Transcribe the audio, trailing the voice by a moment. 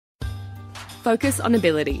Focus on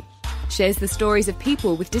Ability, shares the stories of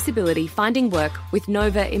people with disability finding work with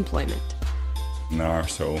Nova Employment. And the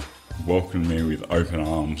RSL welcomed me with open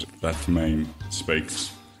arms. That to me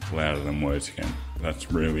speaks louder than words can.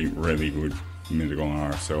 That's really, really good for me to go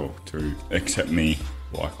on RSL to accept me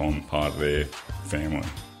like I'm part of their family.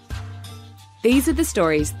 These are the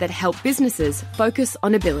stories that help businesses focus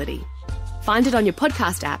on ability. Find it on your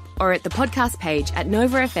podcast app or at the podcast page at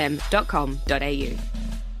novafm.com.au.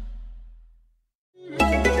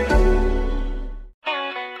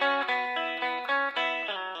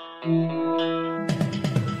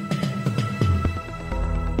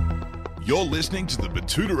 You're listening to the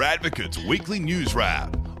Betoota Advocate's weekly news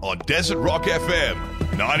wrap on Desert Rock FM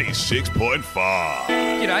 96.5.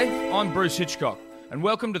 G'day, I'm Bruce Hitchcock, and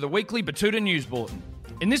welcome to the weekly Betoota News Bulletin.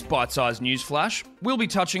 In this bite-sized news flash, we'll be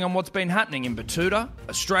touching on what's been happening in Betoota,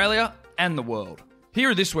 Australia, and the world.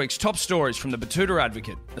 Here are this week's top stories from the Betoota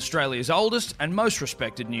Advocate, Australia's oldest and most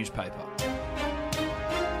respected newspaper.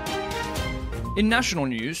 In national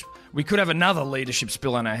news, we could have another leadership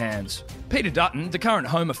spill on our hands. Peter Dutton, the current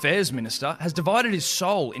Home Affairs Minister, has divided his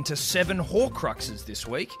soul into 7 Horcruxes this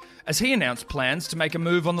week as he announced plans to make a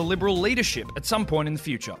move on the Liberal leadership at some point in the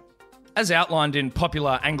future. As outlined in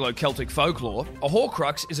popular Anglo-Celtic folklore, a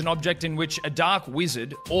Horcrux is an object in which a dark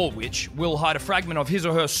wizard or witch will hide a fragment of his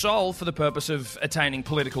or her soul for the purpose of attaining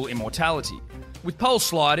political immortality. With polls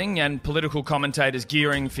sliding and political commentators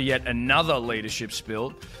gearing for yet another leadership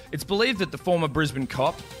spill, it's believed that the former Brisbane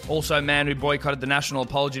cop, also a man who boycotted the national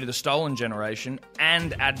apology to the stolen generation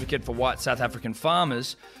and advocate for white South African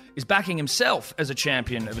farmers, is backing himself as a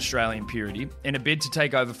champion of Australian purity in a bid to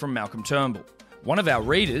take over from Malcolm Turnbull. One of our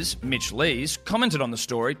readers, Mitch Lees, commented on the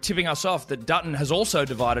story, tipping us off that Dutton has also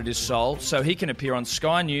divided his soul so he can appear on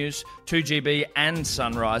Sky News, 2GB and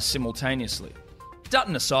Sunrise simultaneously.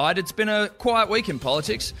 Dutton aside, it's been a quiet week in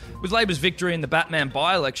politics, with Labor's victory in the Batman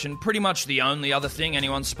by-election pretty much the only other thing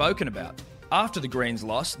anyone's spoken about. After the Greens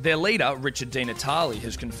loss, their leader, Richard Di Natale,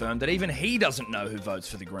 has confirmed that even he doesn't know who votes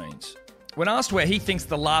for the Greens. When asked where he thinks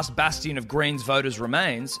the last bastion of Greens voters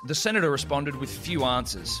remains, the senator responded with few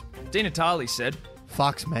answers. Di Natale said,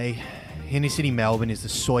 "Fucks me. Inner city Melbourne is the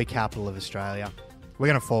soy capital of Australia. We're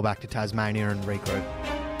going to fall back to Tasmania and regroup."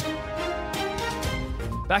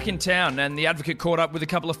 Back in town, and the Advocate caught up with a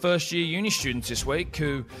couple of first-year uni students this week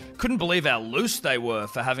who couldn't believe how loose they were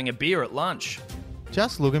for having a beer at lunch.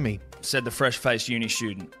 "Just look at me," said the fresh-faced uni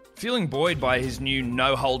student. Feeling buoyed by his new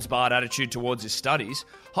no-holds-barred attitude towards his studies,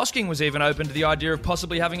 Hosking was even open to the idea of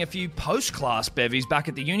possibly having a few post-class bevies back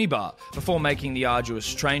at the uni bar before making the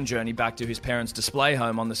arduous train journey back to his parents' display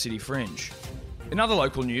home on the city fringe. In other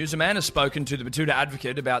local news, a man has spoken to the Betoota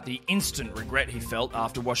Advocate about the instant regret he felt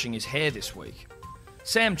after washing his hair this week.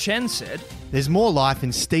 Sam Chen said, "There's more life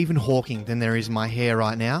in Stephen Hawking than there is in my hair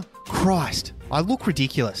right now. Christ, I look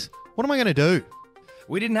ridiculous. What am I going to do?"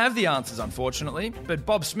 We didn't have the answers, unfortunately, but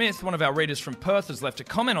Bob Smith, one of our readers from Perth, has left a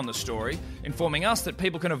comment on the story, informing us that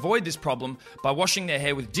people can avoid this problem by washing their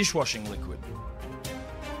hair with dishwashing liquid.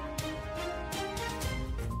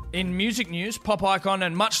 In music news, pop icon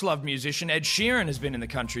and much-loved musician Ed Sheeran has been in the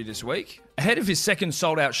country this week. Ahead of his second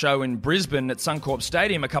sold-out show in Brisbane at Suncorp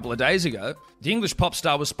Stadium a couple of days ago, the English pop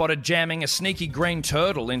star was spotted jamming a sneaky green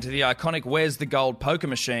turtle into the iconic Where's the Gold poker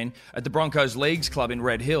machine at the Broncos Leagues Club in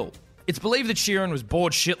Red Hill. It's believed that Sheeran was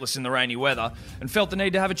bored shitless in the rainy weather and felt the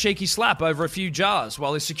need to have a cheeky slap over a few jars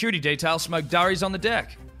while his security detail smoked durries on the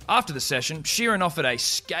deck. After the session, Sheeran offered a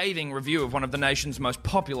scathing review of one of the nation's most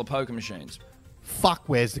popular poker machines. "Fuck,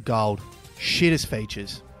 Where's the Gold? Shittest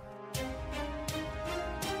features."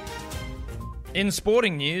 In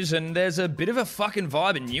sporting news, and there's a bit of a fucking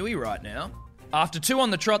vibe in Newey right now. After 2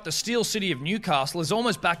 on the trot, the Steel City of Newcastle is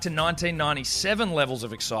almost back to 1997 levels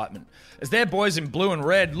of excitement, as their boys in blue and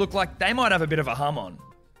red look like they might have a bit of a hum on.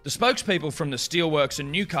 The spokespeople from the Steelworks and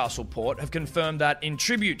Newcastle Port have confirmed that, in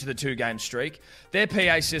tribute to the 2-game streak, their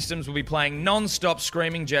PA systems will be playing non-stop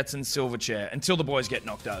Screaming Jets and Silverchair until the boys get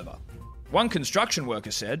knocked over. One construction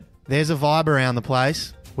worker said, "There's a vibe around the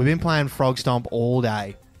place. We've been playing Frog Stomp all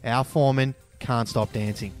day. Our foreman can't stop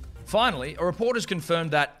dancing." Finally, a reporter's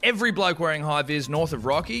confirmed that every bloke wearing high-vis north of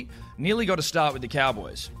Rocky nearly got a start with the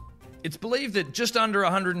Cowboys. It's believed that just under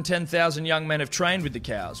 110,000 young men have trained with the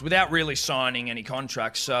Cows without really signing any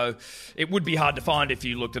contracts, so it would be hard to find if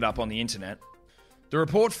you looked it up on the internet. The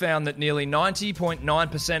report found that nearly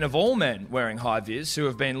 90.9% of all men wearing high-vis who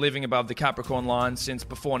have been living above the Capricorn line since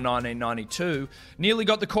before 1992 nearly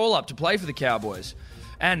got the call-up to play for the Cowboys,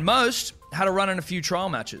 and most had a run in a few trial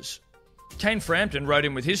matches. Kane Frampton wrote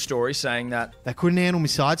in with his story saying that, "They couldn't handle me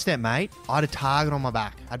sidestep, mate. I had a target on my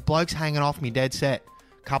back. I had blokes hanging off me dead set.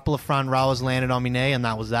 Couple of front rowers landed on me knee and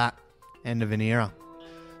that was that." End of an era.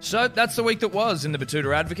 So that's the week that was in the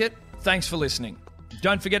Betoota Advocate. Thanks for listening.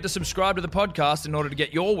 Don't forget to subscribe to the podcast in order to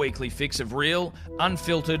get your weekly fix of real,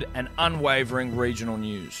 unfiltered and unwavering regional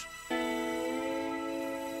news.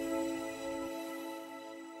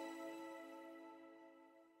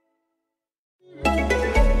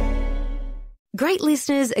 Great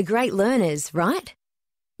listeners are great learners, right?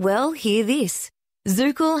 Well, hear this.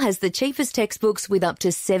 Zookle has the cheapest textbooks with up to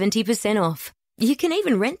 70% off. You can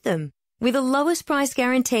even rent them. With a lowest price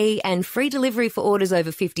guarantee and free delivery for orders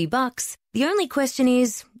over $50, the only question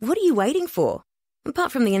is, what are you waiting for?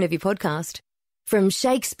 Apart from the end of your podcast. From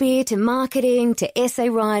Shakespeare to marketing to essay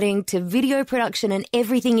writing to video production and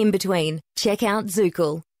everything in between, check out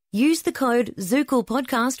Zookle. Use the code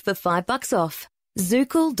ZooklePodcast for $5 off.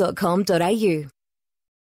 Zookle.com.au